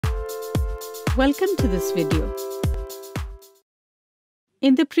Welcome to this video.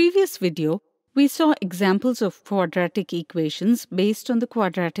 In the previous video, we saw examples of quadratic equations based on the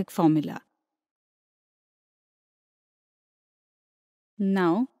quadratic formula.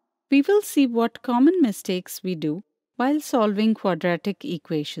 Now, we will see what common mistakes we do while solving quadratic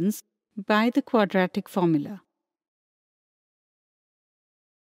equations by the quadratic formula.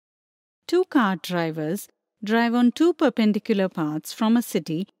 Two car drivers drive on two perpendicular paths from a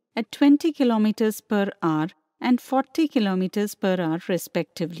city at 20 km per hour and 40 km per hour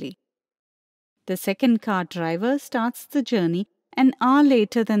respectively. The second car driver starts the journey an hour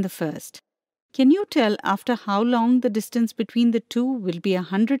later than the first. Can you tell after how long the distance between the two will be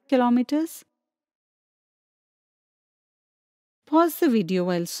 100 kilometers? Pause the video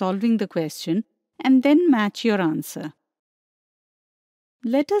while solving the question and then match your answer.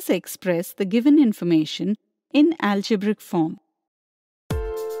 Let us express the given information in algebraic form.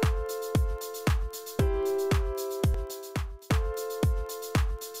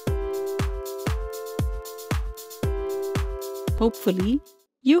 Hopefully,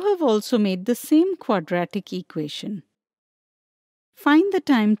 you have also made the same quadratic equation. Find the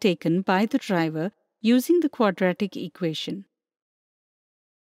time taken by the driver using the quadratic equation.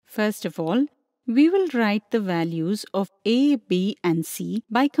 First of all, we will write the values of a, b, and c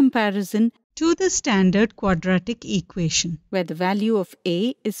by comparison to the standard quadratic equation, where the value of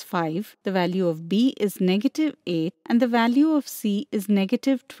a is 5, the value of b is -8, and the value of c is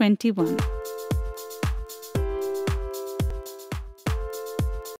 -21.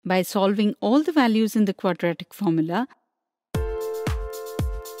 By solving all the values in the quadratic formula,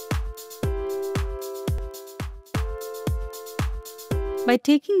 by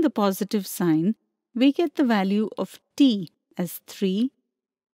taking the positive sign, we get the value of t as 3,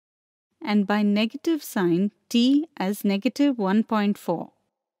 and by negative sign, t as -1.4.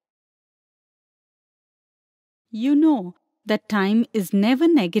 You know that time is never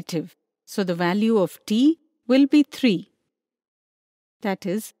negative, so the value of t will be 3. That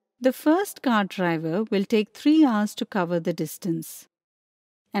is, the first car driver will take 3 hours to cover the distance,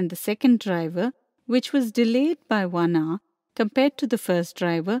 and the second driver, which was delayed by 1 hour compared to the first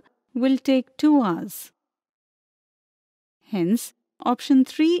driver, will take 2 hours. Hence, option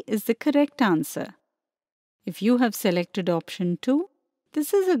 3 is the correct answer. If you have selected option 2,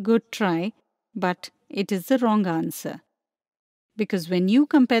 this is a good try, but it is the wrong answer. Because when you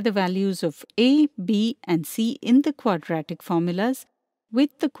compare the values of a, b, and c in the quadratic formulas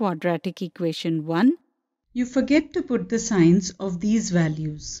with the quadratic equation 1, you forget to put the signs of these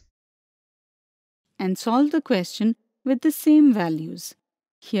values and solve the question with the same values.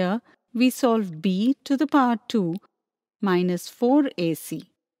 Here, we solve b to the power 2 minus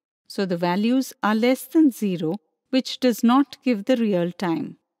 4ac. So the values are less than 0, which does not give the real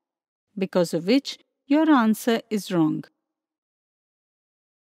time, because of which your answer is wrong.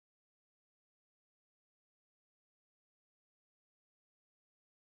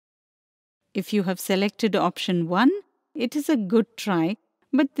 If you have selected option 1, it is a good try,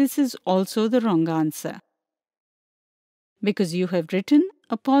 but this is also the wrong answer, because you have written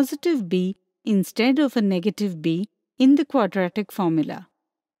a positive b instead of a negative b in the quadratic formula,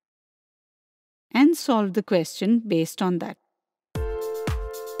 and solve the question based on that.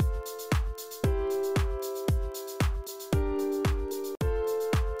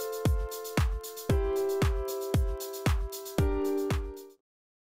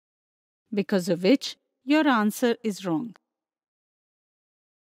 Because of which your answer is wrong.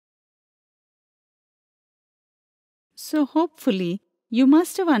 So hopefully, you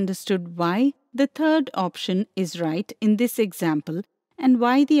must have understood why the third option is right in this example and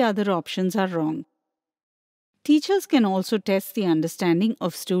why the other options are wrong. Teachers can also test the understanding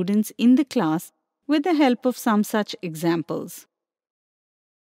of students in the class with the help of some such examples.